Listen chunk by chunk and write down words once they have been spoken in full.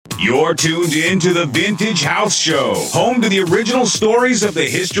You're tuned in to the Vintage House Show, home to the original stories of the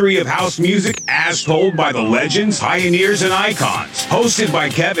history of house music as told by the legends, pioneers, and icons. Hosted by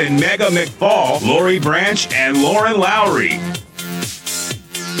Kevin Mega McFall, Lori Branch, and Lauren Lowry.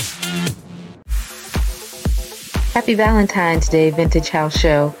 Happy Valentine's Day, Vintage House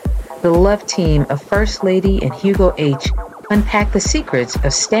Show. The love team of First Lady and Hugo H. unpack the secrets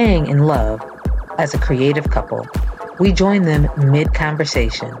of staying in love as a creative couple. We join them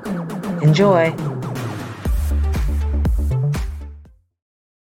mid-conversation. Enjoy.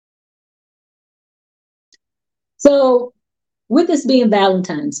 So, with this being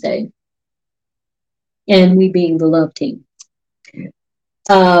Valentine's Day, and we being the love team,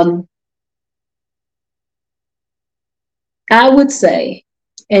 I would say,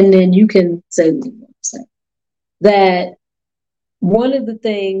 and then you can say what you want to say, that one of the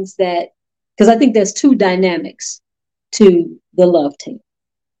things that, because I think there's two dynamics to the love team.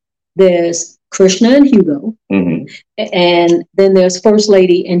 There's Krishna and Hugo, and then there's First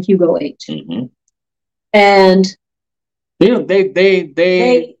Lady and Hugo H. And they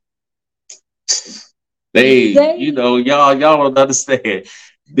you know, y'all don't understand.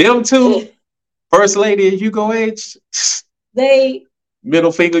 Them two, First Lady and Hugo H. They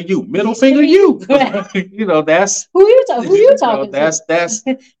middle finger you. Right. You know, that's who you talking to. That's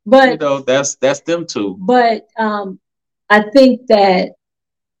but you know, that's them two. But I think that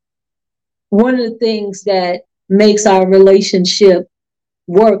one of the things that makes our relationship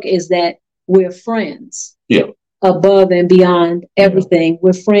work is that we're friends. Yeah. Above and beyond everything. Yeah.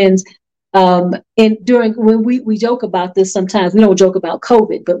 We're friends. And during when we joke about this sometimes, we don't joke about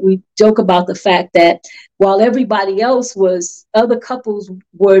COVID, but we joke about the fact that while everybody else other couples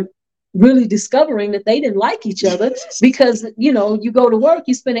were really discovering that they didn't like each other because, you know, you go to work,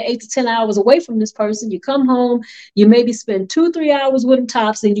 you spend 8 to 10 hours away from this person, you come home, you maybe spend 2-3 hours with them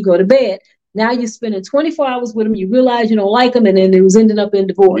tops, and you go to bed. Now you're spending 24 hours with them, you realize you don't like them, and then it was ending up in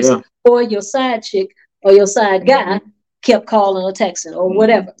divorce. Yeah. Or your side chick or your side guy kept calling or texting or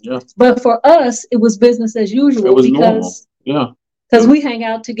whatever. Yeah. But for us, it was business as usual. It was because normal. Because we hang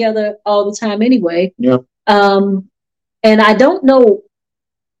out together all the time anyway. Yeah. And I don't know,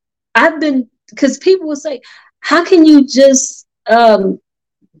 because people will say, how can you just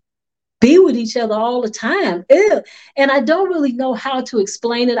be with each other all the time? Ew. And I don't really know how to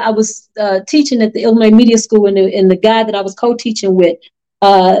explain it. I was teaching at the Illinois Media School, and the guy that I was co-teaching with,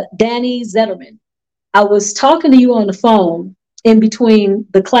 Danny Zetterman, I was talking to you on the phone in between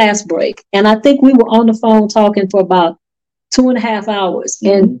the class break, and I think we were on the phone talking for about 2.5 hours.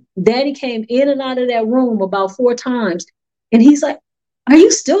 And Daddy came in and out of that room about 4 times, and he's like, "Are you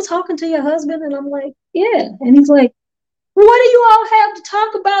still talking to your husband?" And I'm like, "Yeah." And he's like, "What do you all have to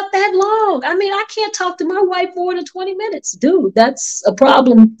talk about that long? I mean, I can't talk to my wife more than 20 minutes. Dude, that's a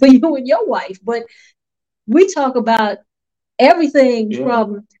problem for you and your wife. But we talk about everything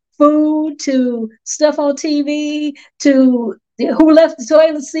from food to stuff on TV to who left the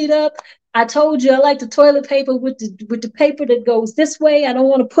toilet seat up. I told you I like the toilet paper with the paper that goes this way. I don't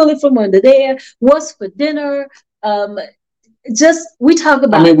want to pull it from under there. What's for dinner?" Just we talk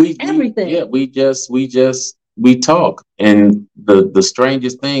about everything. We talk, and the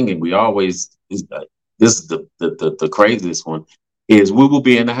strangest thing, and we always this is the craziest one, is we will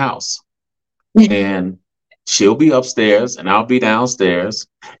be in the house, and she'll be upstairs, and I'll be downstairs,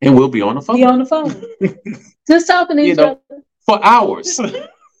 and we'll be on the phone. Just talking to each other for hours.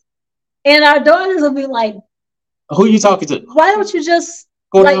 And our daughters will be like, "Who are you talking to? Why don't you just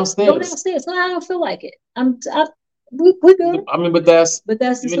go downstairs? Go downstairs." No, I don't feel like it. We're good. I mean, but that's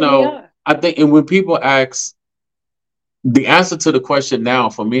just who we are. I think, and when people ask, the answer to the question now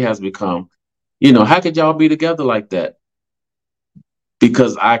for me has become, you know, how could y'all be together like that?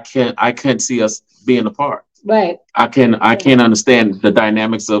 Because I can't see us being apart. Right. I can't understand the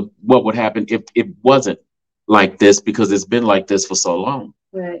dynamics of what would happen if it wasn't like this, because it's been like this for so long.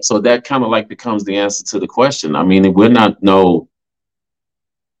 Right. So that kind of like becomes the answer to the question. I mean, we're not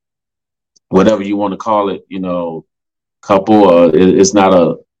whatever you want to call it, you know, couple, or it's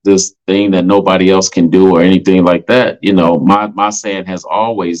not this thing that nobody else can do or anything like that. You know, my saying has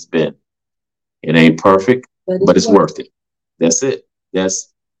always been, it ain't perfect, but it's worth it. That's it.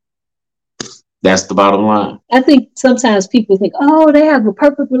 That's the bottom line. I think sometimes people think, oh, they have a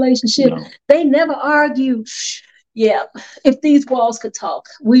perfect relationship. No. They never argue. Yeah, if these walls could talk,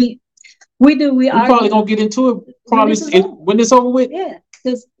 we do. We argue. Probably gonna get into it when it's over with. Yeah,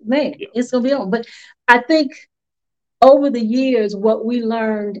 because it's gonna be on. But I think over the years, what we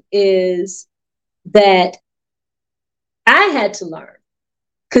learned is that I had to learn,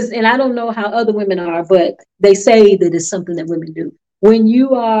 and I don't know how other women are, but they say that it's something that women do. when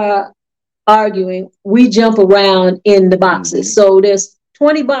you are arguing, we jump around in the boxes. So there's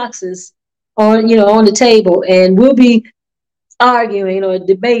 20 boxes on the table, and we'll be arguing or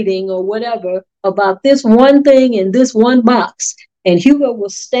debating or whatever about this one thing in this one box. And Hugo will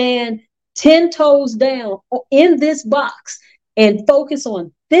stand 10 toes down in this box and focus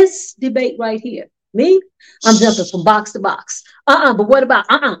on this debate right here. Me, I'm jumping from box to box. But what about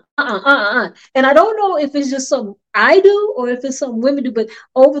And I don't know if it's just something I do or if it's something women do, but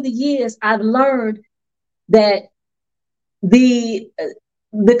over the years, I've learned that the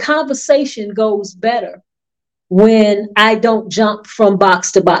conversation goes better when I don't jump from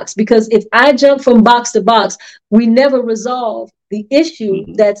box to box. Because if I jump from box to box, we never resolve the issue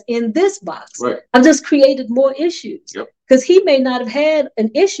that's in this box. Right. I've just created more issues. Because he may not have had an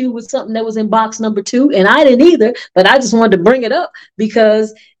issue with something that was in box number 2, and I didn't either, but I just wanted to bring it up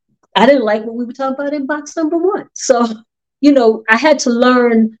because I didn't like what we were talking about in box number 1. So, I had to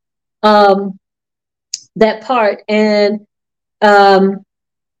learn that part. And I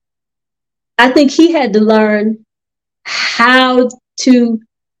think he had to learn how to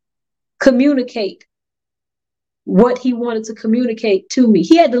communicate what he wanted to communicate to me.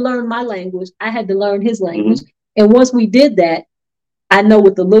 He had to learn my language. I had to learn his language. And once we did that, I know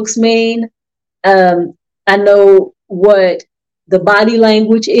what the looks mean. I know what the body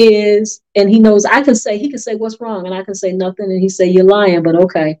language is. And he knows he can say, what's wrong? And I can say nothing. And he say, you're lying, but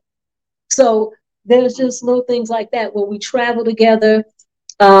okay. So there's just little things like that when we travel together,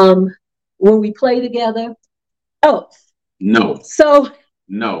 when we play together. Oh, no. So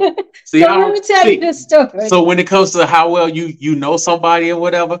no. See, so let me tell you this story. So when it comes to how well you know somebody or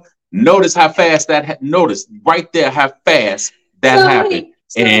whatever, notice how fast notice right there how fast that happened.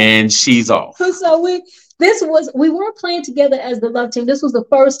 And she's off. So we weren't playing together as the love team. This was the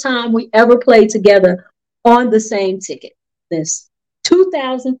first time we ever played together on the same ticket. This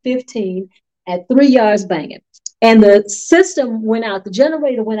 2015 at 3 yards banging. And the system went out, the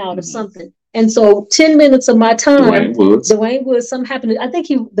generator went out or something. And so 10 minutes of my time, Dwayne Woods, something happened. I think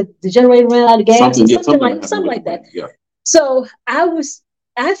the generator ran out of gas something like that. Yeah. So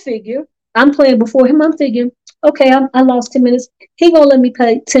I figure I'm playing before him. I'm thinking, okay, I lost 10 minutes. He gonna let me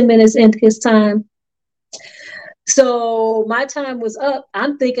play 10 minutes into his time. So my time was up.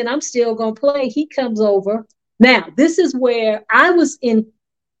 I'm thinking I'm still gonna play. He comes over. Now, this is where I was in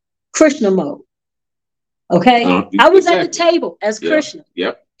Krishna mode. Okay. I was at the table as Krishna.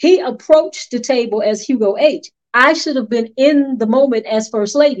 Yep. He approached the table as Hugo H. I should have been in the moment as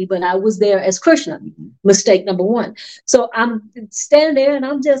First Lady, but I was there as Krishna. Mistake number 1. So I'm standing there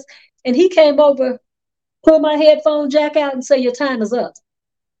and he came over, pull my headphone jack out and say, your time is up.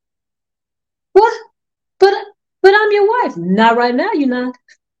 What? But I'm your wife. Not right now, you're not.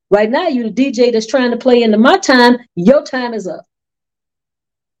 Right now, you're the DJ that's trying to play into my time. Your time is up.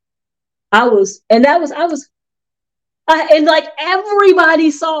 And like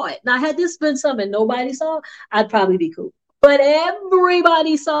everybody saw it. Now, had this been something nobody saw, I'd probably be cool. But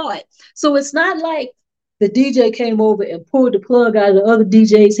everybody saw it. So it's not like the DJ came over and pulled the plug out of the other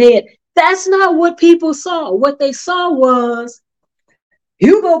DJ's head. That's not what people saw. What they saw was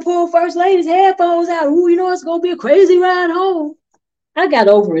Hugo pulled First Lady's headphones out. Ooh, it's going to be a crazy ride home. I got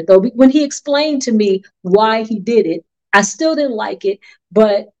over it, though. When he explained to me why he did it, I still didn't like it,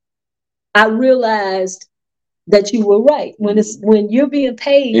 but I realized that you were right. When you're being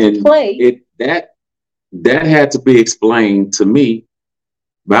paid to play, that had to be explained to me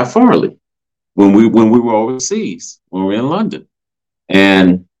by Farley when we were overseas, when we were in London.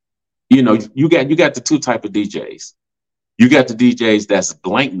 And you got the two type of DJs. You got the DJs that's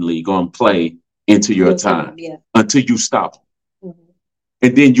blatantly going to play into your time until you stop them.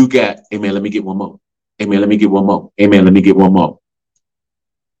 And then you got, hey man, let me get one more. Hey man, let me get one more. Hey man, let me get one more.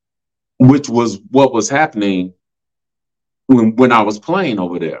 Which was what was happening when I was playing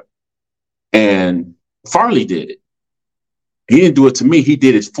over there. And Farley did it. He didn't do it to me. He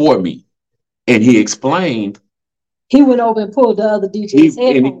did it for me. And he explained. He went over and pulled the other DJ's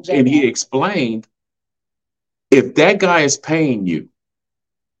headphones. And he explained, if that guy is paying you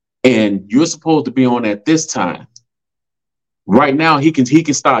and you're supposed to be on at this time, right now he can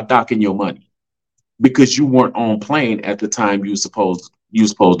start docking your money because you weren't on playing at the time you supposed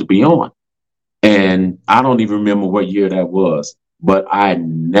to be on. And I don't even remember what year that was, but I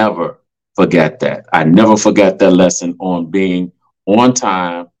never forgot that. I never forgot that lesson on being on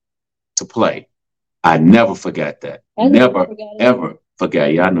time to play. I never forgot that. Never ever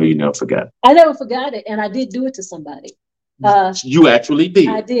forgot. Yeah, I know you never forgot. I never forgot it, and I did do it to somebody. You actually did.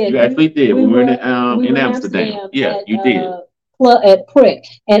 I did. You actually did. We were in Amsterdam. Yeah, you did. at Prick,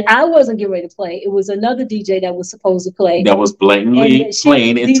 and I wasn't getting ready to play. It was another DJ that was supposed to play. That was blatantly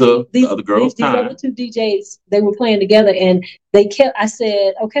playing into the other girl's time. These other two DJs, they were playing together, and they kept. I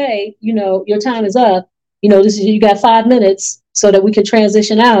said, "Okay, your time is up. This is you got 5 minutes so that we can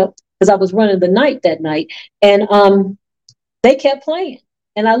transition out." Because I was running the night that night, and they kept playing,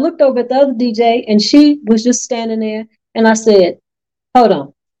 and I looked over at the other DJ, and she was just standing there, and I said, "Hold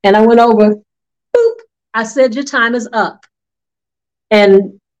on," and I went over. Boop! I said, "Your time is up,"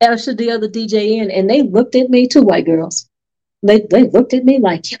 and ushered the other DJ in, and they looked at me, two white girls. They looked at me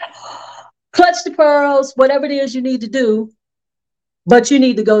like, clutch the pearls, whatever it is you need to do, but you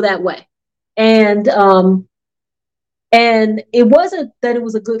need to go that way. And it wasn't that it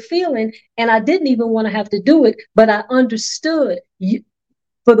was a good feeling, and I didn't even want to have to do it, but I understood.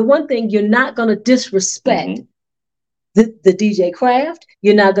 For the one thing, you're not going to disrespect the DJ craft.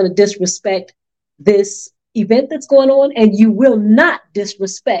 You're not going to disrespect this event that's going on, and you will not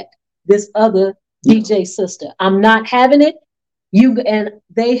disrespect this other DJ sister. I'm not having it. And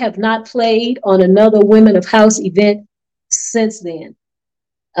they have not played on another Women of House event since then.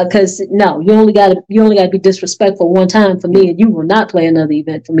 Because no, you only got to be disrespectful one time for me, and you will not play another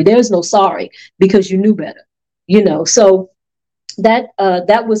event for me. There's no sorry, because you knew better. So that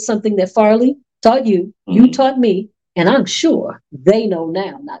was something that Farley taught you. You taught me, and I'm sure they know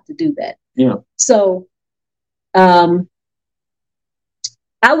now not to do that. Yeah. So, I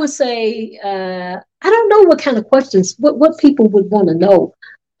would say I don't know what kind of questions what people would want to know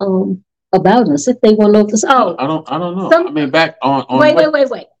about us, if they want to know this. Oh, I don't know. Back on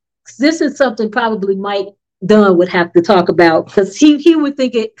wait. This is something probably Mike Dunn would have to talk about, because he would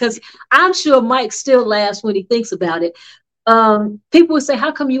think it, because I'm sure Mike still laughs when he thinks about it. People would say,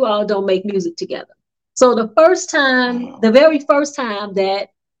 "How come you all don't make music together?" So the very first time that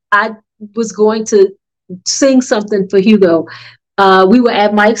I was going to sing something for Hugo, we were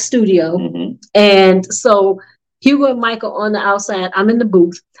at Mike's studio, and so Hugo and Mike are on the outside. I'm in the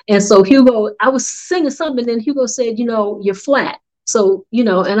booth, and so Hugo, I was singing something, and then Hugo said, "You're flat." So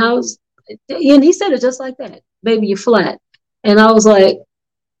and he said it just like that, "Baby, you're flat," and I was like,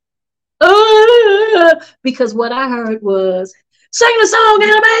 because what I heard was, "Sing the song,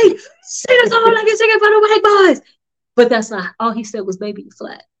 anime, sing the song like you're singing for the white boys." But that's not all he said was, "Baby, you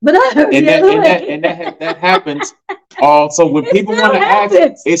flat." But I heard that happens. Also, when people want to ask,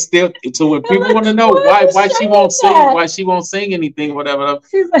 it's still. So when people want to know why she won't sing anything, whatever.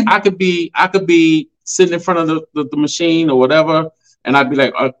 Like, I could be sitting in front of the machine or whatever, and I'd be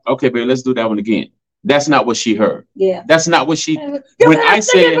like, "Okay, babe, let's do that one again." That's not what she heard. Yeah, that's not what she. When I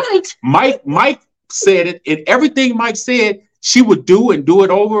said Mike said it, and everything Mike said, she would do it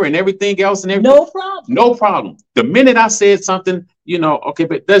over and everything else and everything. No problem. The minute I said something, okay,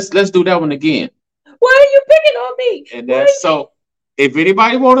 but let's do that one again. Why are you picking on me? And that's so. If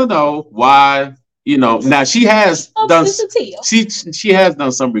anybody want to know why, now she has done. She has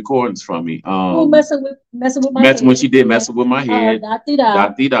done some recordings from me. Messing with my head. When she did messing with my head.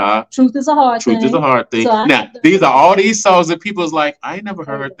 Da-dee-da. Truth is a hard thing. So now these are all these songs that people's like, I ain't never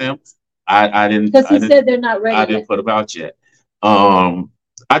heard them. I didn't. Because he said they're not ready. I didn't put them out yet.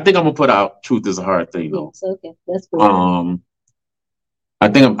 I think I'm gonna put out "Truth Is a Hard Thing" though. Yes, okay, that's cool. I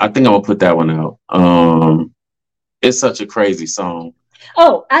think I'm gonna put that one out. It's such a crazy song.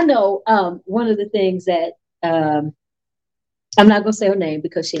 Oh, I know. One of the things that I'm not gonna say her name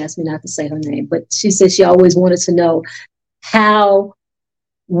because she asked me not to say her name, but she said she always wanted to know how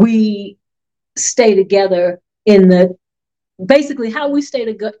we stay together how we stay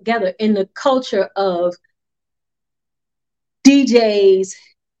together in the culture of DJs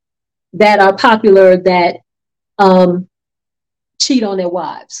that are popular that cheat on their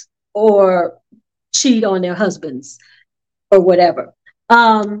wives or cheat on their husbands or whatever.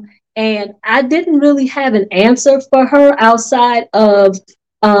 And I didn't really have an answer for her outside of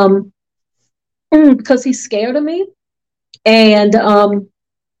because he's scared of me, and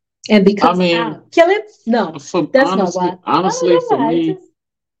because kill him. No, that's not why. Honestly, for me.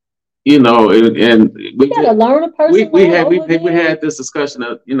 And we gotta learn a person. We had this discussion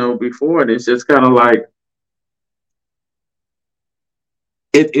before, and it's just kind of like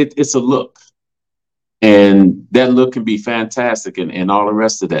it's a look, and that look can be fantastic, and all the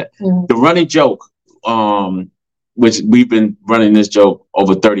rest of that. The running joke, which we've been running this joke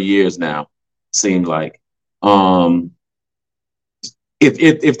over 30 years now, seems like,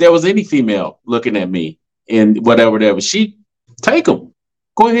 if there was any female looking at me and whatever, she take them.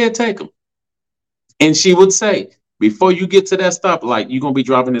 Go ahead, take him. And she would say, before you get to that stoplight, you're going to be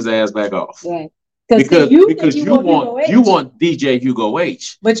dropping his ass back off. Right. Because you want DJ Hugo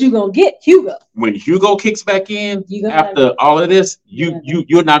H, but you're gonna get Hugo when Hugo kicks back in after all of this.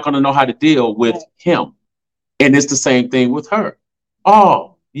 You're not gonna know how to deal with him, and it's the same thing with her.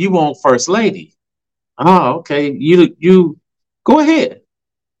 Oh, you want first lady? Oh, okay. You go ahead,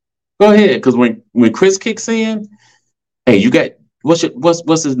 because when Chris kicks in, hey, you got what's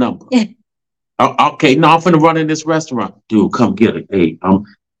his number? Okay, no, I'm finna run in this restaurant, dude. Come get it.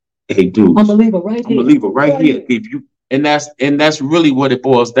 Hey, dude, I'm gonna leave it right here. I'm gonna leave it right here. If you and that's really what it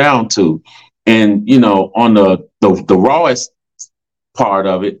boils down to. And on the rawest part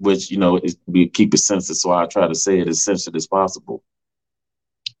of it, which we keep it sensitive, so I try to say it as sensitive as possible.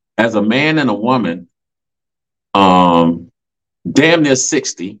 As a man and a woman, damn near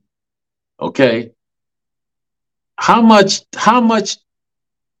 60, okay. How much how much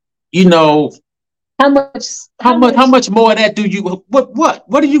more of that do you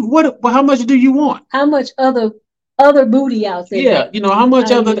how much do you want? How much other booty out there? Yeah, how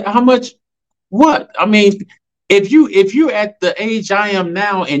much what? I mean, if you're at the age I am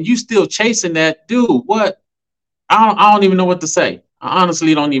now and you still chasing that, dude, what? I don't even know what to say. I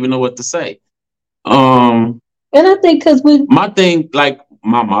honestly don't even know what to say. And I think my thing, like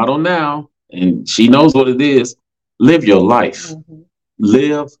my motto now, and she knows what it is, live your life. Mm-hmm.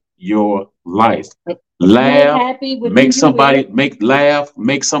 Live your life. Laugh, make somebody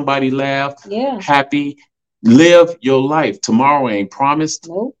make somebody laugh. Yeah. Happy. Live your life. Tomorrow ain't promised.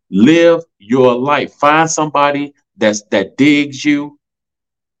 Nope. Live your life. Find somebody that digs you,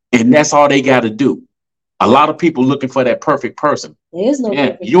 and that's all they got to do. A lot of people looking for that perfect person. There is no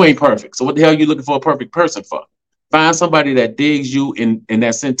perfect you ain't perfect. So what the hell are you looking for a perfect person for? Find somebody that digs you and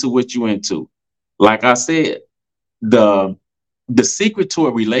that's into what you into. Like I said, the secret to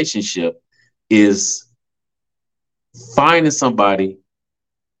a relationship is finding somebody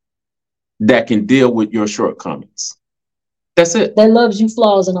that can deal with your shortcomings. That's it. That loves you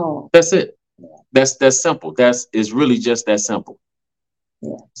flaws and all. That's it. Yeah. That's simple. It's really just that simple.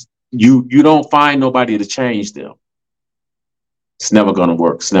 Yeah. You don't find nobody to change them. It's never gonna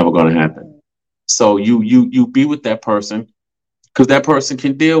work. It's never gonna happen. So you be with that person because that person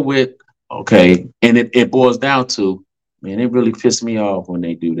can deal with, okay, and it boils down to, man, it really pisses me off when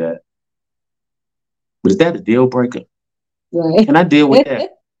they do that. But is that a deal breaker? Right. Can I deal with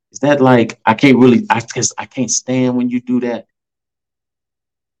that? Is that like I can't stand when you do that?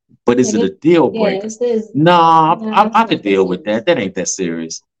 But is it a deal breaker? I can deal with that. That ain't that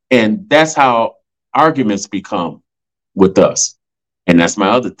serious. And that's how arguments become with us. And that's my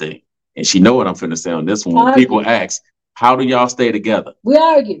other thing. And she know what I'm finna say on this one. When people ask, how do y'all stay together? We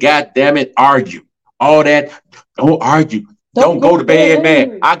argue. God damn it, argue. All that, don't argue. Don't go to bed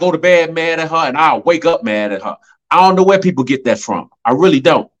mad. I go to bed mad at her and I'll wake up mad at her. I don't know where people get that from. I really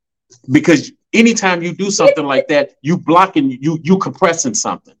don't. Because anytime you do something like that, you blocking, you compressing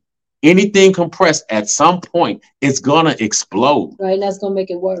something. Anything compressed at some point, it's gonna explode. Right, that's gonna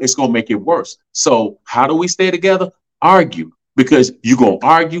make it worse. It's gonna make it worse. So how do we stay together? Argue. Because you're gonna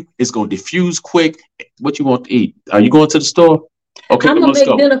argue, it's gonna diffuse quick. What you want to eat? Are you going to the store? Okay, I'm gonna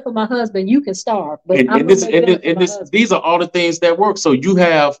make dinner for my husband. You can starve, but these are all the things that work. So you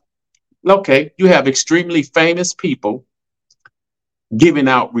have extremely famous people giving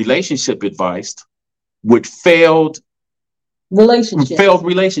out relationship advice with failed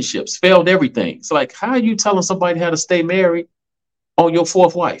relationships, failed everything. It's like, how are you telling somebody how to stay married on your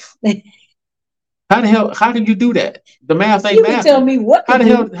fourth wife? How did you do that? The math ain't math. You can tell me what to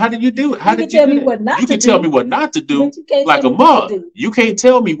do. How did you do it? How did you tell me what not to do? You can tell me what not to do, like a mug. You can't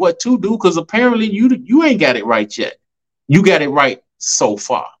tell me what to do because apparently you ain't got it right yet. You got it right so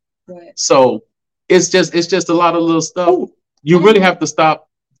far. Right. So it's just a lot of little stuff. Ooh. You really have to stop,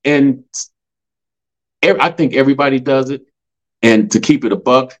 and I think everybody does it. And to keep it a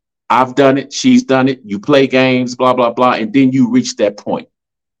buck, I've done it. She's done it. You play games, blah blah blah, and then you reach that point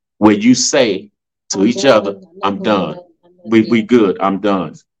where you say to each other, I'm done. We good. I'm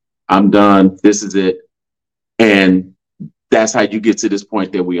done. I'm done. This is it. And that's how you get to this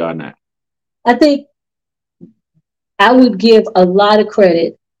point that we are now. I think I would give a lot of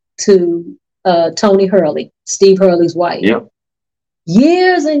credit to Tony Hurley, Steve Hurley's wife. Yep.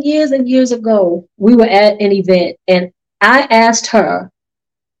 Years and years and years ago, we were at an event and I asked her,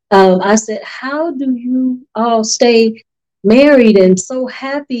 I said, how do you all stay married and so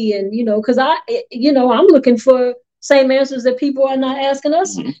happy? And, because I'm looking for same answers that people are not asking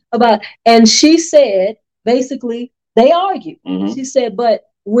us about. And she said, basically, they argue. Mm-hmm. She said, but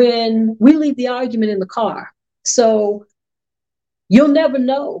when we leave the argument in the car, so you'll never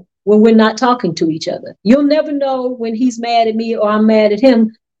know when we're not talking to each other. You'll never know when he's mad at me or I'm mad at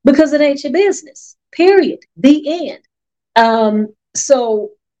him because it ain't your business. period, the end.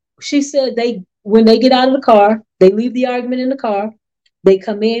 So she said when they get out of the car, they leave the argument in the car, they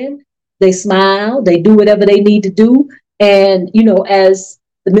come in, they smile, they do whatever they need to do. And, as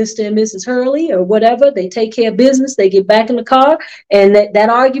the Mr. and Mrs. Hurley or whatever, they take care of business, they get back in the car, and that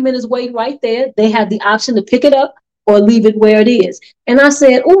argument is waiting right there. They have the option to pick it up or leave it where it is. And I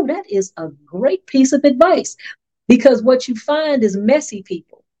said, oh, that is a great piece of advice, because what you find is messy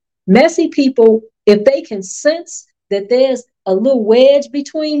people. Messy people, if they can sense that there's a little wedge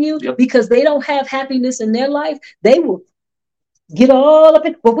between you, yep, because they don't have happiness in their life, they will get all up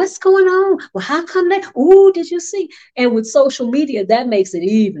in, well, what's going on? Well, how come that? Oh, did you see? And with social media, that makes it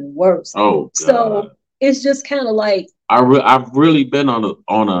even worse. Oh, God. So it's just kind of like, I've really been on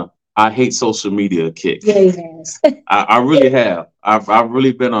a I hate social media kick. Yeah, he has. I really have. I've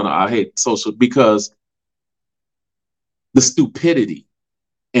really been on a I hate social, because the stupidity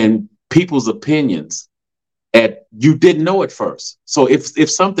and people's opinions, you didn't know at first. So if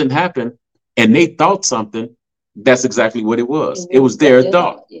something happened and they thought something, that's exactly what it was. It was their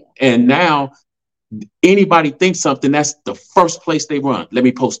thought. Yeah. And now anybody thinks something, that's the first place they run. Let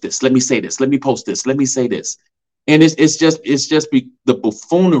me post this. Let me say this. Let me post this. Let me say this. And it's just the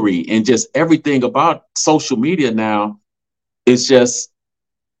buffoonery and just everything about social media now. It's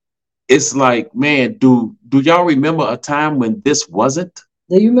like, man, do y'all remember a time when this wasn't?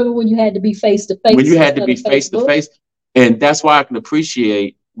 Do you remember when you had to be face to face? When you had to be face to face, and that's why I can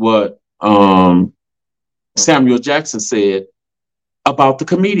appreciate what Samuel Jackson said about the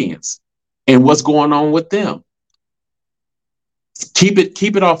comedians and what's going on with them. Keep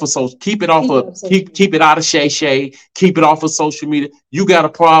it off of social. Keep it out of Shay. Keep it off of social media. You got a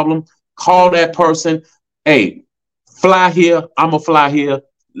problem? Call that person. Hey, fly here. I'ma fly here.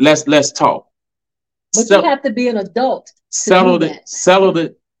 Let's talk. But you have to be an adult. Settle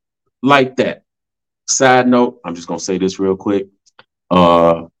it like that. Side note, I'm just gonna say this real quick.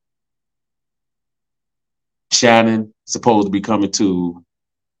 Shannon supposed to be coming to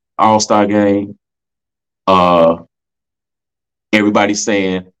All-Star game. Everybody's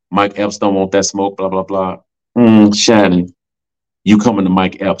saying Mike Epps don't want that smoke, blah, blah, blah. Shannon, you coming to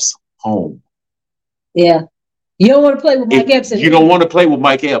Mike Epps' home. Yeah. You don't want to play with Mike Epps. You don't want to play with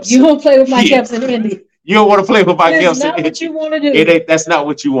Mike Epps. You don't play with Mike Epps in Indy. You don't want to play with Mike Epps. That's not what you want to do. That's not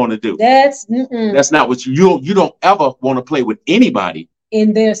what you want to do. That's not what you don't ever want to play with anybody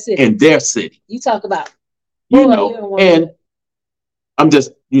in their city. You talk about, and I'm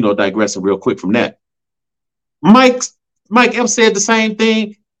just, digressing real quick from that. Mike Epps said the same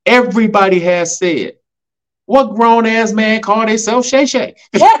thing everybody has said. What grown ass man called himself Shay Shay?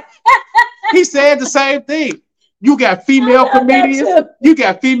 He said the same thing. You got female comedians. You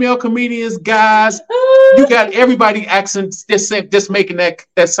got female comedians, guys. You got everybody accent just making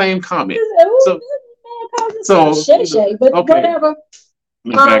that same comment. So Shay Shay, but okay. Whatever.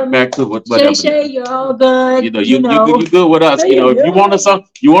 Back to what Shay Shay, you're all good. You good with us. If you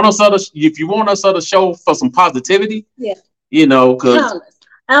want us to show for some positivity. Yeah. Because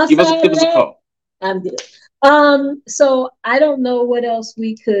give us a call. I'm good. So I don't know what else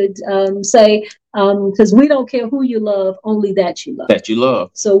we could say, because we don't care who you love, only that you love. That you love.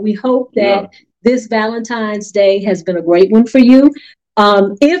 So we hope that this Valentine's Day has been a great one for you.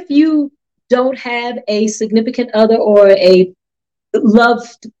 If you don't have a significant other or a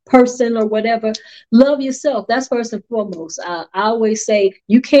loved person or whatever, love yourself. That's first and foremost. I always say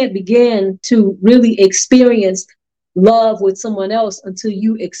you can't begin to really experience love with someone else until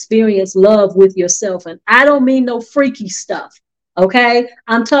you experience love with yourself. And I don't mean no freaky stuff. Okay.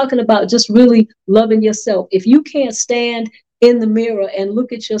 I'm talking about just really loving yourself. If you can't stand in the mirror and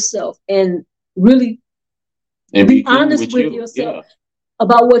look at yourself and really be honest with yourself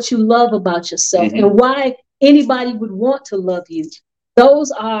about what you love about yourself and why anybody would want to love you. Those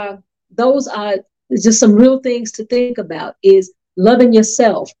are just some real things to think about, is loving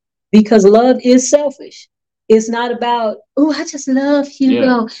yourself, because love is selfish. It's not about, oh, I just love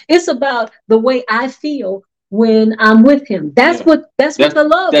Hugo. Yeah. It's about the way I feel when I'm with him. That's what the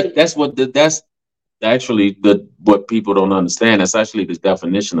love is. That's actually what people don't understand. That's actually the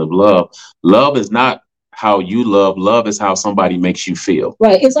definition of love. Love is not how you love. Love is how somebody makes you feel.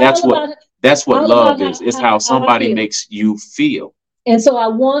 Right. That's what love is. It's how somebody makes you feel. And so I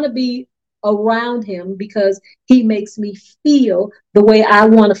want to be around him because he makes me feel the way I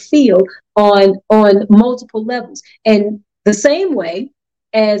want to feel on multiple levels. And the same way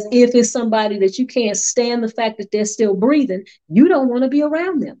as if it's somebody that you can't stand the fact that they're still breathing, you don't want to be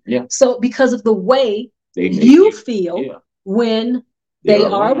around them. Yeah. So because of the way you feel when they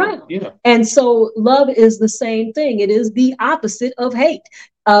are around. Yeah. And so love is the same thing. It is the opposite of hate.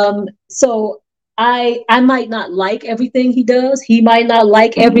 So I might not like everything he does. He might not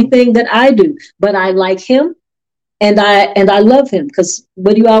like everything that I do, but I like him and I love him because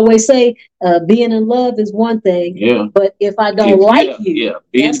what do you always say? Being in love is one thing, Yeah. but if I don't like you, yeah,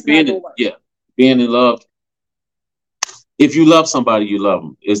 that's not gonna work. being in love. If you love somebody, you love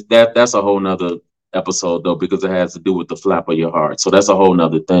them. Is that's a whole nother episode though, because it has to do with the flap of your heart. So that's a whole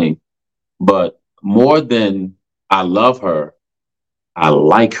nother thing. But more than I love her, I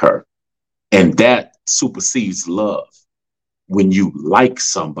like her, and that supersedes love. When you like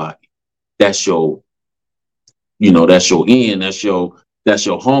somebody, that's your, that's your end, that's your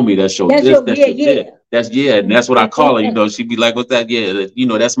homie, that's your That's this, your that's yeah, your yeah. that. That's yeah, and that's what I call her. She'd be like, "What's that? Yeah,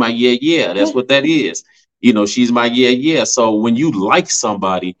 that's my yeah, yeah. That's what that is. She's my yeah, yeah." So when you like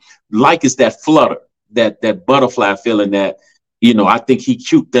somebody, like is that flutter, that butterfly feeling that, I think he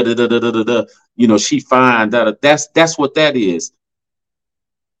cute, da da da da da da. She fine, that's what that is.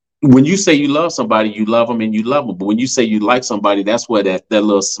 When you say you love somebody, you love them and you love them. But when you say you like somebody, that's where that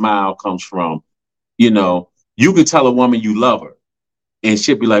little smile comes from. You could tell a woman you love her, and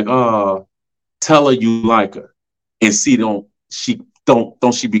she'll be like, "Oh, tell her you like her," and see don't she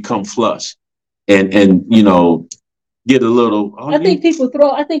become flush, and get a little. Oh, I think people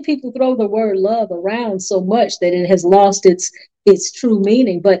throw the word love around so much that it has lost its true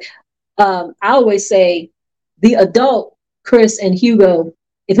meaning. But I always say the adult Chris and Hugo.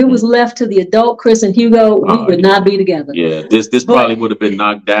 If it was left to the adult Chris and Hugo, we would not be together. Yeah, this probably would have been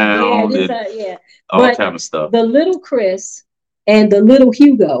knocked down. Yeah. All kind of stuff. The little Chris and the little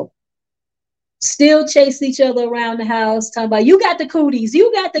Hugo still chase each other around the house, talking about you got the cooties,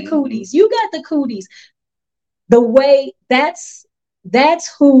 you got the cooties, you got the cooties. The way that's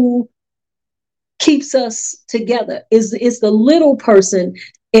who keeps us together is the little person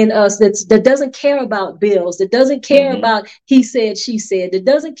in us that doesn't care about bills, that doesn't care about he said, she said, that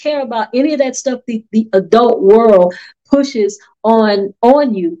doesn't care about any of that stuff the adult world pushes on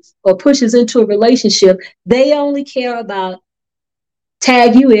you or pushes into a relationship. They only care about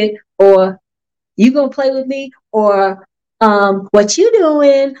tag you in, or you gonna play with me, or what you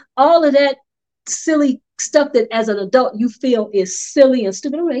doing, all of that silly stuff that as an adult you feel is silly and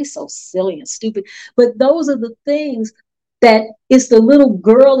stupid. Oh, they so silly and stupid. But those are the things that it's the little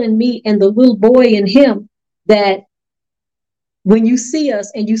girl in me and the little boy in him that when you see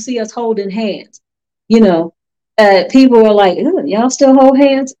us and you see us holding hands, people are like, y'all still hold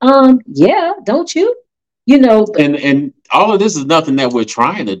hands? Yeah, don't you? And all of this is nothing that we're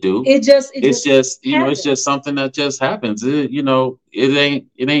trying to do. It's just it's just something that just happens. It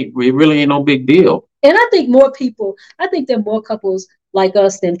really ain't no big deal. And I think there are more couples like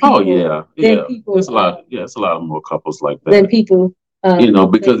us than people. Oh yeah. People, it's a lot. It's a lot more couples like that than people.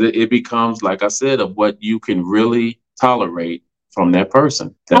 Because it becomes, like I said, of what you can really tolerate from that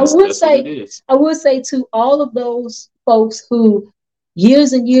person. I would say to all of those folks who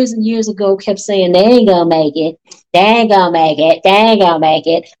years and years and years ago kept saying they ain't gonna make it, they ain't gonna make it, they ain't gonna make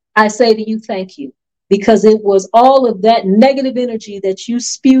it. I say to you, thank you. Because it was all of that negative energy that you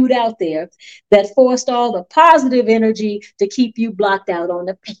spewed out there that forced all the positive energy to keep you blocked out on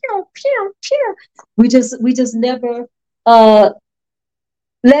the pew, pew, pew. We just never let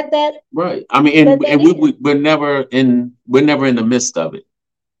that. Right. I mean, and we're never in the midst of it.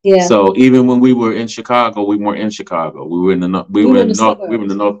 Yeah. So even when we were in Chicago, we weren't in Chicago. We were in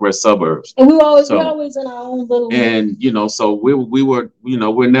the northwest suburbs. And we're always in our own little. And so we were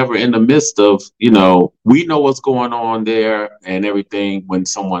we're never in the midst of we know what's going on there and everything when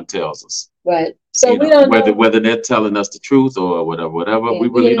someone tells us. Right. So we don't know whether they're telling us the truth or whatever. Yeah, we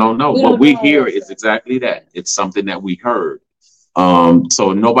really don't know. What we hear is exactly that. It's something that we heard.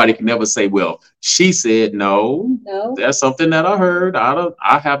 So nobody can ever say, well, she said no. That's something that I heard.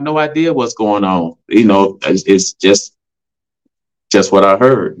 I have no idea what's going on. It's just what I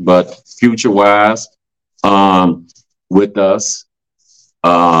heard. But future wise, with us,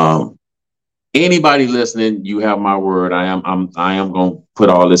 anybody listening, you have my word. I am going to put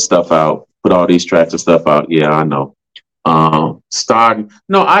all this stuff out, put all these tracks and stuff out. Yeah, I know.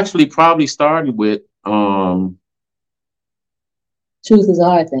 Probably starting with, Truth is a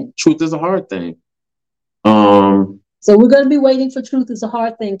hard thing. Truth is a hard thing. So we're going to be waiting for Truth is a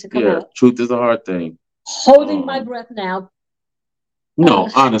hard thing to come out. Truth is a hard thing. Holding my breath now. No,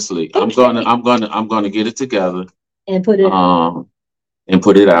 honestly, I'm gonna get it together and put it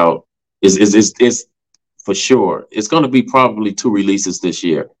out. It's for sure. It's going to be probably 2 releases this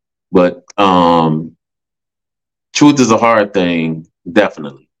year, but Truth is a hard thing,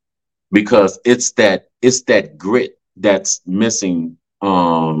 definitely, because it's that grit that's missing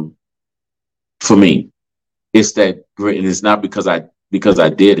for me. It's that grit, and it's not because I because I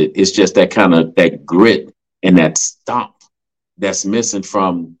did it. It's just that kind of that grit and that stomp that's missing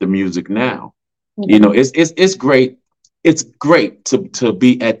from the music now. You know, it's great. It's great to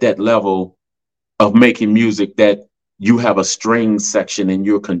be at that level of making music that you have a string section and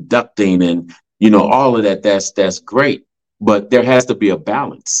you're conducting and all of that. That's great, but there has to be a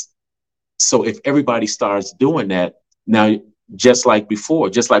balance. So if everybody starts doing that now, just like before,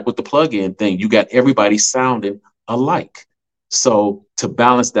 just like with the plug-in thing, you got everybody sounding alike. So to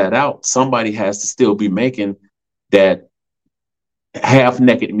balance that out, somebody has to still be making that half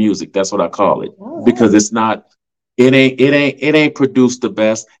naked music. That's what I call it, because it's not. It ain't produced the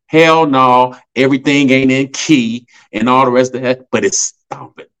best. Hell no, everything ain't in key and all the rest of that, but it's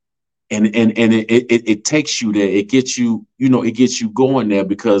stomping. And it takes you there. It gets you, it gets you going there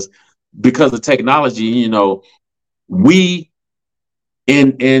because of technology. We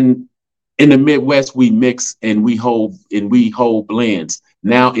in the Midwest, we mix and we hold blends.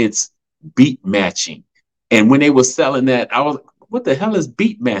 Now it's beat matching. And when they were selling that, I was, what the hell is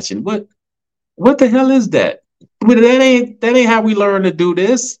beat matching? What the hell is that? But that ain't how we learn to do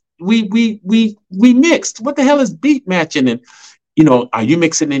this. We mixed. What the hell is beat matching? And are you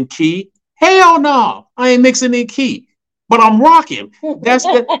mixing in key? Hell no, I ain't mixing in key. But I'm rocking. That's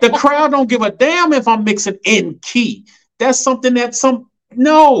the crowd don't give a damn if I'm mixing in key. That's something that some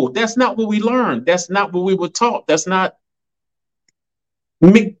no, that's not what we learned. That's not what we were taught. That's not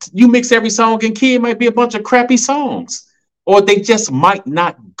you mix every song in key, it might be a bunch of crappy songs. Or they just might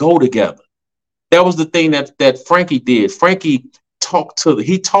not go together. That was the thing that Frankie did. Frankie talked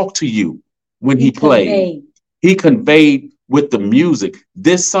to you when he played. He conveyed with the music.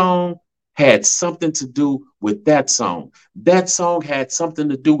 This song had something to do with that song. That song had something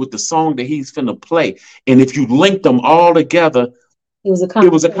to do with the song that he's finna play. And if you linked them all together, it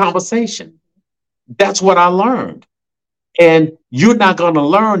was a conversation. That's what I learned. And you're not going to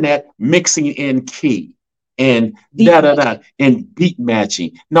learn that mixing in key and da da da and beat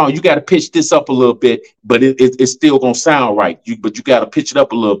matching. No, you got to pitch this up a little bit, but it's still going to sound right. But you got to pitch it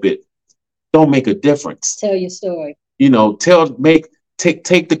up a little bit. Don't make a difference. Tell your story.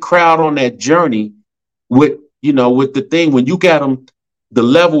 Take the crowd on that journey with the thing. When you got them, the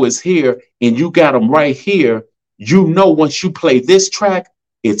level is here and you got them right here. Once you play this track,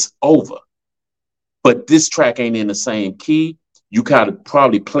 it's over. But this track ain't in the same key. You gotta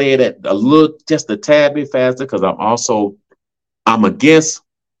probably play it at just a tad bit faster, because I'm against.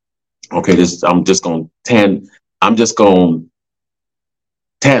 Okay, I'm just gonna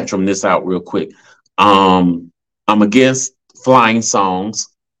tantrum this out real quick. I'm against flying songs.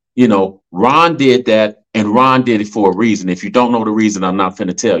 Ron did that, and Ron did it for a reason. If you don't know the reason, I'm not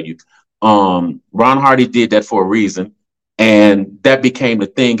finna tell you. Ron Hardy did that for a reason. And that became the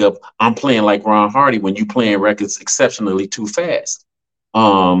thing of, I'm playing like Ron Hardy when you playing records exceptionally too fast.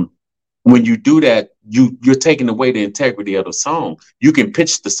 When you do that, you're taking away the integrity of the song. You can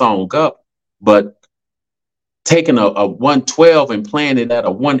pitch the song up, but taking a 112 and playing it at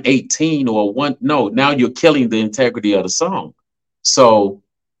a 118 or now you're killing the integrity of the song. So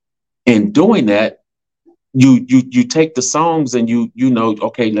in doing that, you take the songs and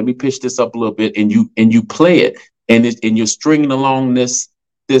okay, let me pitch this up a little bit, and you play it. And you're stringing along this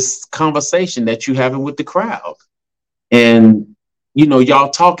conversation that you're having with the crowd, and y'all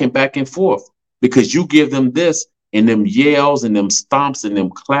talking back and forth, because you give them this and them yells and them stomps and them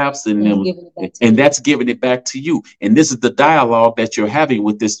claps and that's giving it back to you. And this is the dialogue that you're having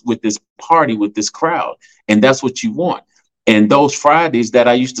with this party, with this crowd, and that's what you want. And those Fridays that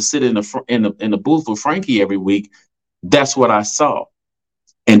I used to sit in the booth with Frankie every week, that's what I saw.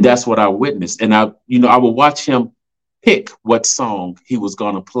 And that's what I witnessed. And I would watch him pick what song he was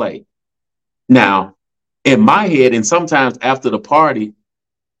going to play. Now, in my head, and sometimes after the party,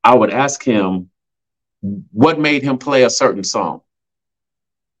 I would ask him what made him play a certain song.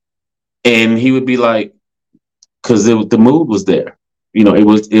 And he would be like, because the mood was there. That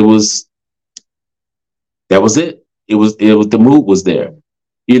was it. It was the mood was there.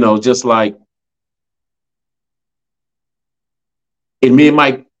 Just like, and me and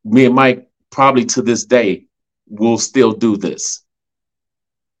Mike probably to this day will still do this.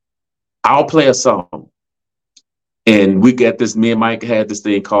 I'll play a song, and we get this. Me and Mike had this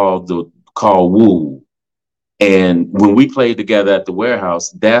thing called Woo, and when we played together at the warehouse,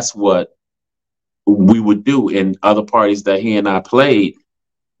 that's what we would do. In other parties that he and I played,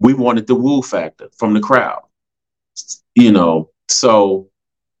 we wanted the woo factor from the crowd. So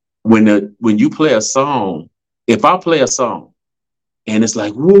when you play a song, if I play a song and it's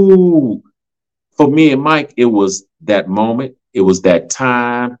like woo, for me and Mike, it was that moment, it was that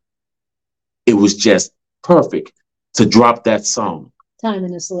time, it was just perfect to drop that song.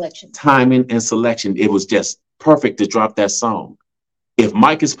 Timing and selection. Timing and selection. It was just perfect to drop that song. If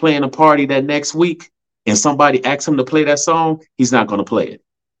Mike is playing a party that next week and somebody asks him to play that song, he's not going to play it.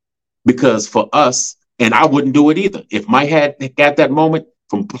 Because for us, and I wouldn't do it either. If Mike had got that moment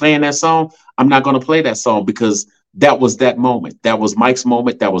from playing that song, I'm not going to play that song because that was that moment. That was Mike's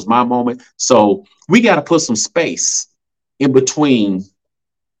moment. That was my moment. So we got to put some space in between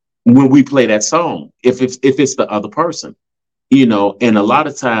when we play that song. If it's the other person, and a lot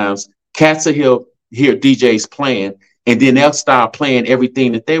of times cats will hear DJs playing, and then they'll start playing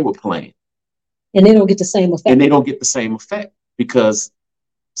everything that they were playing, and they don't get the same effect. And they don't get the same effect because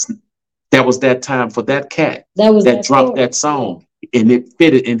that was that time for that cat that dropped story. That song, and it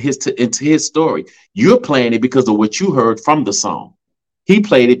fitted into his story. You're playing it because of what you heard from the song. He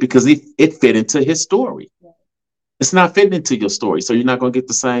played it because it fit into his story. Right. It's not fitting into your story, so you're not going to get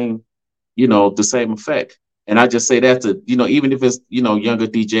the same, the same effect. And I just say that to, even if it's, younger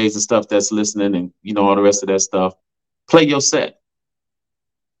DJs and stuff that's listening and, all the rest of that stuff, play your set.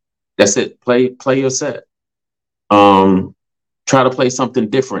 That's it. Play your set. Try to play something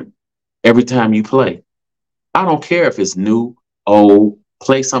different every time you play. I don't care if it's new, old,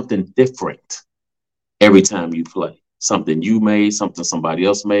 play something different every time you play. Something you made, something somebody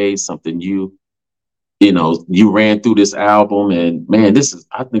else made, something you ran through this album and man,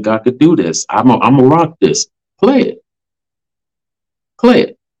 I think I could do this. I'm gonna rock this. Play it. Play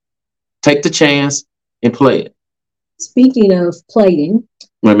it. Take the chance and play it. Speaking of playing.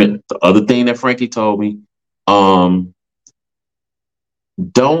 Wait a minute. The other thing that Frankie told me,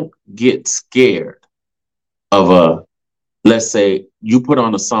 don't get scared of let's say you put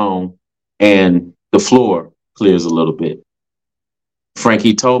on a song and the floor clears a little bit.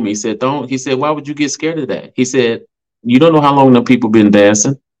 Frankie told me, he said, why would you get scared of that? He said, you don't know how long the people been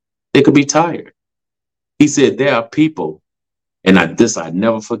dancing. They could be tired. He said, there are people, and I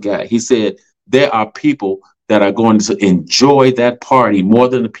never forgot. He said, there are people that are going to enjoy that party more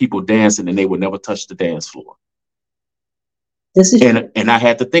than the people dancing, and they will never touch the dance floor. And I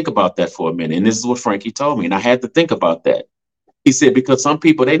had to think about that for a minute. And this is what Frankie told me. And I had to think about that. He said, because some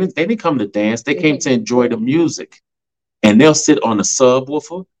people, they didn't come to dance. They came to enjoy the music. And they'll sit on a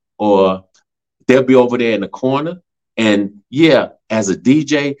subwoofer or they'll be over there in the corner. And yeah, as a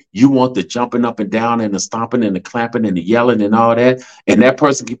DJ, you want the jumping up and down and the stomping and the clapping and the yelling and all that. And that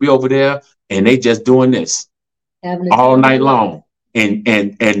person could be over there and they just doing this all night long. And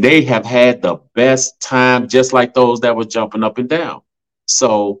they have had the best time, just like those that were jumping up and down.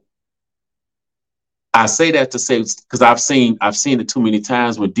 So I say that to say, because I've seen it too many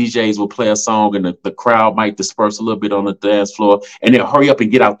times when DJs will play a song and the crowd might disperse a little bit on the dance floor and they'll hurry up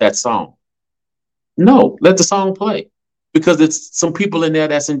and get out that song. No, let the song play because it's some people in there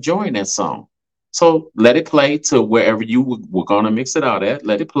that's enjoying that song. So let it play to wherever you were going to mix it out at.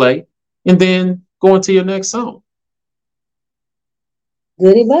 Let it play and then go into your next song.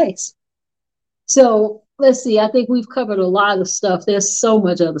 Good advice. So let's see. I think we've covered a lot of stuff. There's so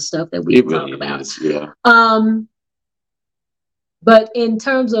much other stuff that we can talk about. Yeah. But in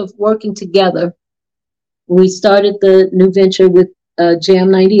terms of working together, we started the new venture with Jam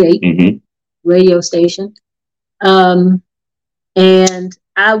 98 radio station. And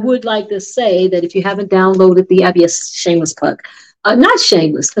I would like to say that if you haven't downloaded the app, yes, shameless plug. Not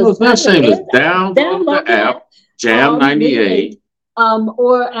shameless. No, it's not shameless. Download the app, Jam 98.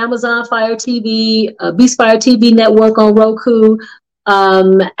 Or Amazon Fire TV, Beast Fire TV network on Roku,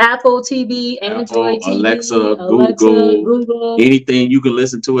 Apple TV, Android TV, Alexa, Google, anything you can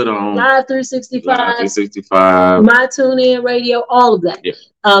listen to it on. Live 365, My TuneIn Radio, all of that. Yeah.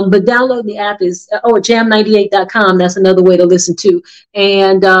 But download the app jam98.com. That's another way to listen to.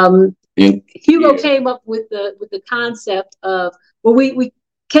 And Hugo came up with the concept of we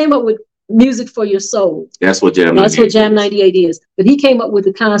came up with music for your soul. That's what Jam 98 is. But he came up with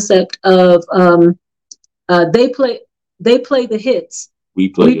the concept of they play the hits. We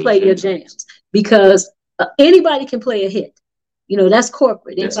play your jams because anybody can play a hit. That's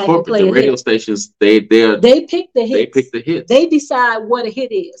corporate. That's corporate. Can play the radio stations they pick the hits. They pick the hits. They decide what a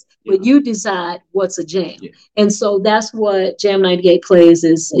hit is, but you decide what's a jam. Yeah. And so that's what Jam 98 plays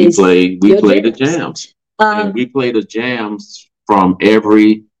we play the jams. And we play the jams from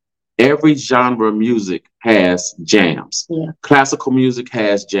every genre of music has jams. Yeah. Classical music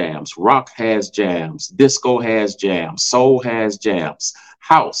has jams. Rock has jams. Disco has jams. Soul has jams.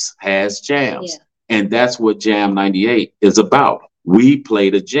 House has jams. Yeah. And that's what Jam 98 is about. We play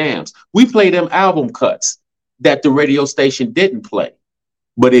the jams. We play them album cuts that the radio station didn't play.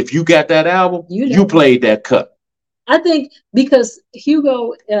 But if you got that album, you played that cut. I think because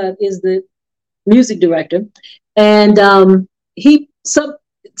Hugo is the music director and he So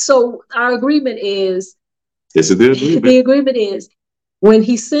our agreement is, This is the agreement. The agreement is when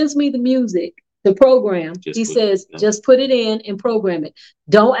he sends me the music, the program, he says, just put it in and program it.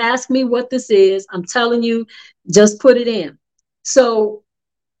 Don't ask me what this is. I'm telling you, just put it in. So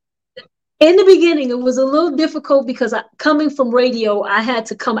in the beginning, it was a little difficult because coming from radio, I had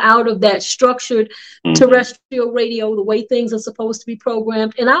to come out of that structured terrestrial radio, the way things are supposed to be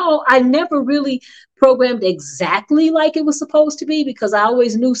programmed. And I never really programmed exactly like it was supposed to be because I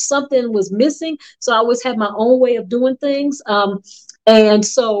always knew something was missing. So I always had my own way of doing things. And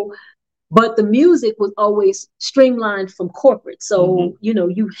so, but the music was always streamlined from corporate. So,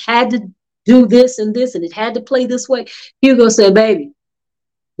 you had to do this, and it had to play this way. Hugo said, baby,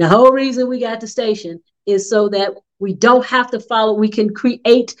 the whole reason we got the station is so that we don't have to follow, we can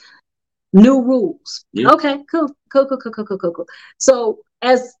create new rules. Yeah. Okay, cool. So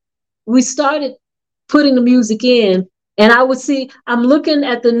as we started putting the music in, and I would see, I'm looking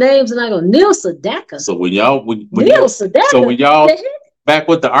at the names and I go, Neil Sedaka. So when y'all back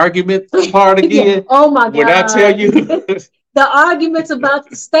with the argument part again. Yeah. Oh my God. When I tell you the arguments about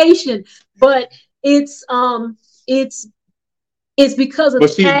the station, but it's because of.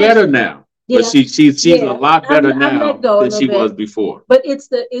 But she's better now. Yeah. But she's a lot better now than she was before. But it's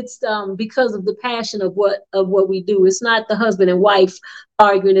because of the passion of what we do. It's not the husband and wife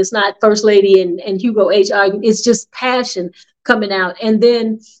arguing. It's not First Lady and Hugo H arguing. It's just passion coming out. And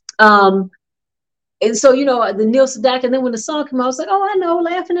then and so the Neil Sedaka. And then when the song came out, I was like, oh, I know,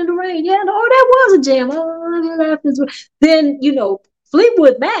 Laughing in the Rain. Yeah, no, that was a jam. Oh, Laughing in the Rain. Then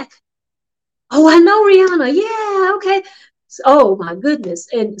Fleetwood Mac. Oh, I know Rihanna. Yeah, okay. Oh my goodness.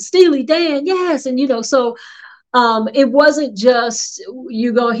 And Steely Dan, yes. And so it wasn't just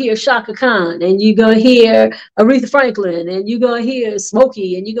you're gonna hear Shaka Khan and you're gonna hear Aretha Franklin and you're gonna hear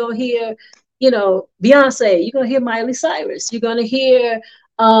Smokey and you're gonna hear Beyonce, you're gonna hear Miley Cyrus, you're gonna hear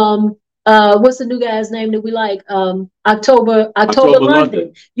what's the new guy's name that we like? October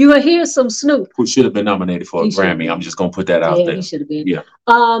London. You will hear some Snoop, who should have been nominated for a Grammy. I'm just gonna put that out there. He should have been. Yeah.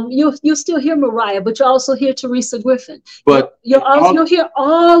 You'll still hear Mariah, but you also hear Teresa Griffin. But you'll hear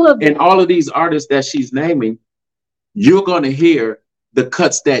all of them. And all of these artists that she's naming, you're gonna hear the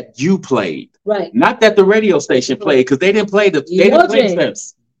cuts that you played. Right. Not that the radio station played, because they didn't play the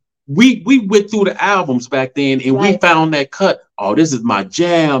steps. We went through the albums back then and we found that cut. Oh, this is my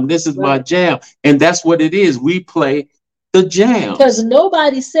jam. This is my jam. And that's what it is. We play the jam. Because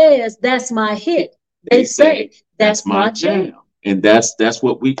nobody says that's my hit. They say that's my jam. And that's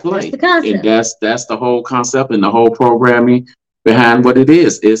what we play. That's the concept. And that's the whole concept and the whole programming behind what it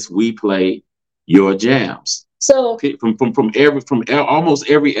is. It's we play your jams. So from almost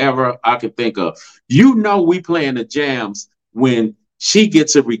every era I could think of. We playing the jams when she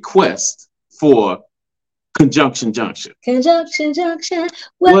gets a request for Conjunction Junction. Conjunction Junction.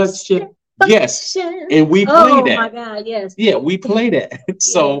 What's your yes? And we play that. Oh my God, yes. Yeah, we play that.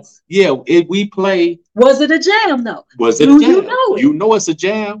 So we play. Was it a jam though? Was it a jam? You know it. You know it's a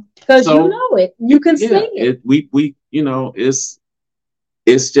jam. Because you know it. You can sing it.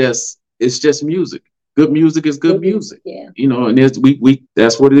 It's just music. Good music is good music. Yeah. And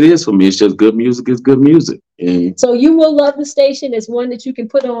that's what it is for me. It's just good music is good music. And so you will love the station. It's one that you can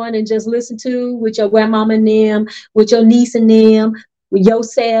put on and just listen to with your grandmama and them, with your niece and them, with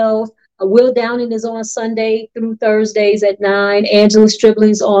yourself. Will Downing is on Sunday through Thursdays at 9. Angela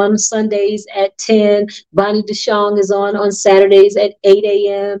Stribling's on Sundays at 10. Bonnie DeShong is on Saturdays at 8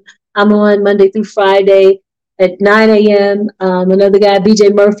 a.m. I'm on Monday through Friday at 9 a.m. Another guy,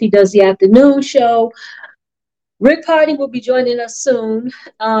 BJ Murphy, does the afternoon show. Rick Hardy will be joining us soon.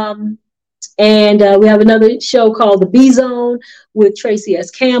 And we have another show called The B Zone with Tracy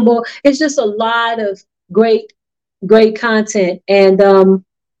S. Campbell. It's just a lot of great content and a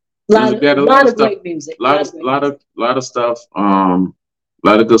lot of great music. A lot of stuff. A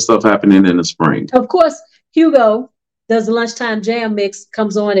lot of good stuff happening in the spring. Of course, Hugo does the lunchtime jam mix,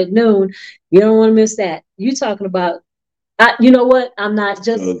 comes on at noon. You don't want to miss that. You talking about, you know what? I'm not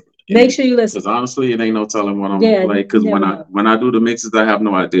just, make sure you listen. Because honestly, it ain't no telling what I'm going to play. Because when I do the mixes, I have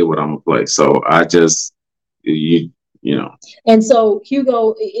no idea what I'm going to play. So I just, And so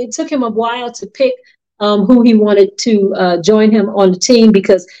Hugo, it took him a while to pick who he wanted to join him on the team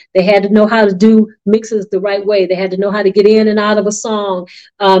because they had to know how to do mixes the right way. They had to know how to get in and out of a song.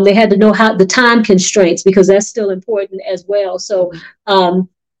 They had to know how the time constraints because that's still important as well. So, and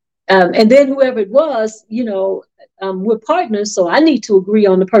then whoever it was, we're partners, so I need to agree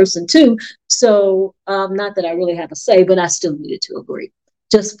on the person too. So, not that I really have a say, but I still needed to agree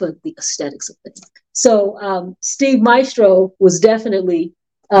just for the aesthetics of things. So, Steve Maestro was definitely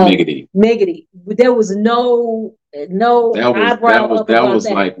Miggity. There was no eyebrow that was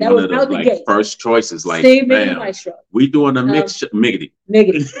like that one was of the out the like gate. first choices. Like, Steve Miggity Maestro. We doing a mix Miggity.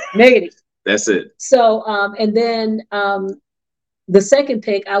 Miggity. That's it. So and then the second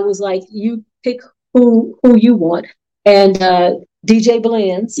pick, I was like, you pick who you want, and DJ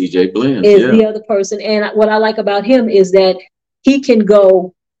Blends is the other person. And what I like about him is that he can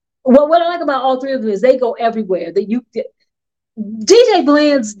go. Well, what I like about all three of them is they go everywhere. That you. DJ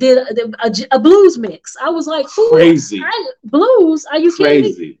Blends did a blues mix. I was like, crazy blues? Are you crazy?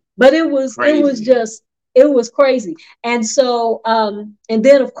 Kidding me? But it was crazy. And so and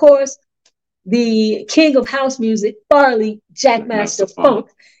then of course the king of house music, Farley, Jackmaster Funk.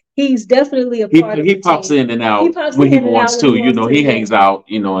 He's definitely a part of he pops team. in and out when he wants to. He hangs out,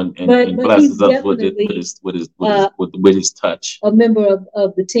 and blesses us with his touch. A member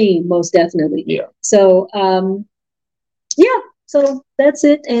of the team, most definitely. Yeah. So so that's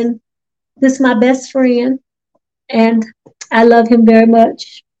it. And this is my best friend, and I love him very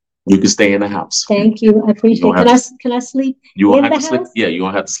much. You can stay in the house. Thank you. I appreciate it. Can I sleep you won't in have the to house? Sleep. Yeah, you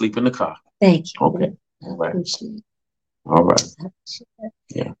won't have to sleep in the car. Thank you. Okay. All right. All right.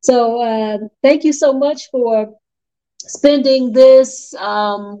 Yeah. So thank you so much for spending this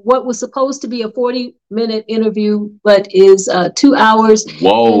what was supposed to be a 40-minute interview, but is 2 hours and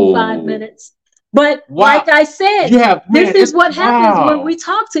 5 minutes. But like I said, this is what happens when we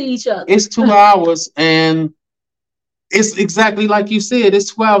talk to each other. It's 2 hours, and it's exactly like you said.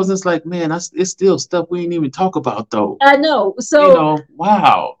 It's 2 hours. It's like, man, it's still stuff we ain't even talk about, though. I know. So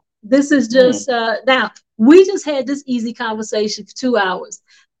wow. This is just now. We just had this easy conversation for 2 hours.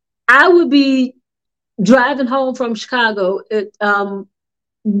 I would be driving home from Chicago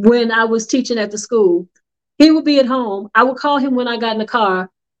when I was teaching at the school. He would be at home. I would call him when I got in the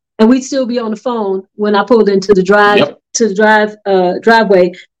car, and we'd still be on the phone when I pulled into the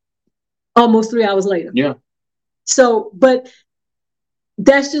driveway almost 3 hours later. Yeah. So, but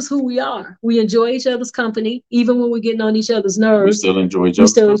that's just who we are. We enjoy each other's company, even when we're getting on each other's nerves. We still enjoy each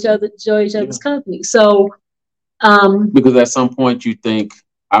other's company. So, because at some point you think,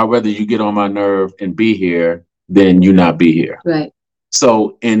 I'd rather you get on my nerve and be here than you not be here. Right.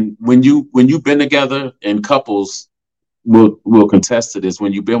 So, and when you've been together, and couples will contest to this,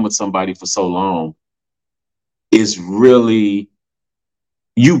 when you've been with somebody for so long, it's really,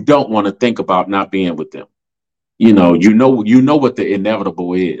 you don't want to think about not being with them. You know what the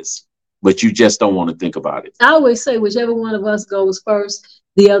inevitable is, but you just don't want to think about it. I always say, whichever one of us goes first,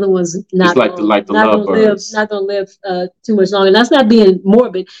 the other one's not going to live too much longer. And that's not being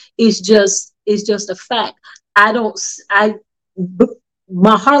morbid. It's just a fact.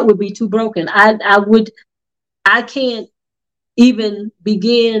 My heart would be too broken. I can't even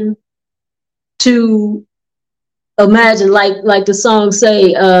begin to imagine, like the song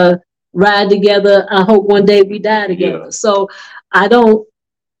say, ride together. I hope one day we die together. Yeah. So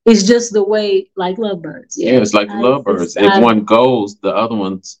it's just the way, like lovebirds. Yeah, it's like lovebirds. If one goes, the other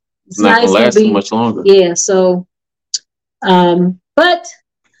one's not going to last too much longer. Yeah. So, but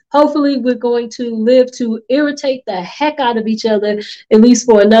hopefully we're going to live to irritate the heck out of each other, at least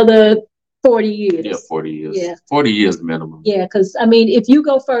for another 40 years. Yeah, 40 years. Yeah. 40 years minimum. Yeah, because, I mean, if you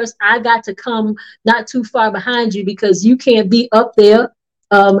go first, I got to come not too far behind you, because you can't be up there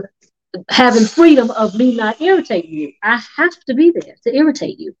having freedom of me not irritating you. I have to be there to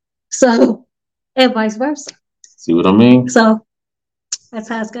irritate you. So, and vice versa. See what I mean? So, that's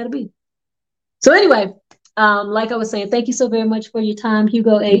how it's got to be. So anyway, like I was saying, thank you so very much for your time,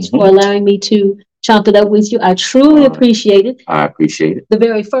 Hugo H, for allowing me to chomp it up with you. I truly appreciate it. I appreciate it. The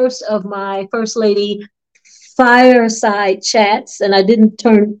very first of my First Lady fireside chats, and I didn't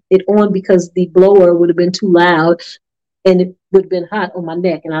turn it on because the blower would have been too loud and it would have been hot on my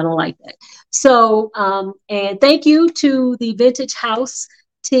neck, and I don't like that. So, and thank you to the Vintage House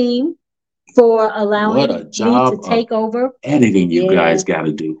team for allowing me to take over. Editing you guys got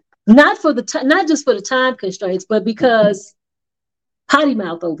to do. Not just for the time constraints, but because potty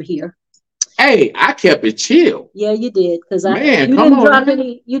mouth over here. Hey, I kept it chill. Yeah, you did, because you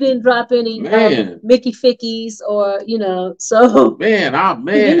didn't drop any Mickey Fickies or so. Man,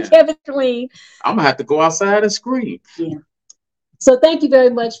 you kept it clean. I'm gonna have to go outside and scream. Yeah. So thank you very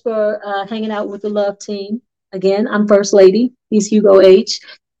much for hanging out with the Love Team. Again, I'm First Lady. He's Hugo H.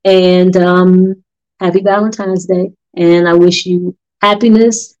 And happy Valentine's Day. And I wish you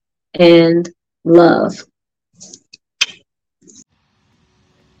happiness and love.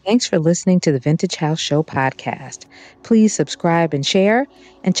 Thanks for listening to the Vintage House Show podcast. Please subscribe and share,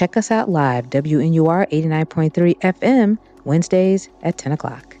 and check us out live, WNUR 89.3 FM, Wednesdays at 10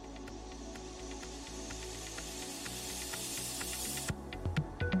 o'clock.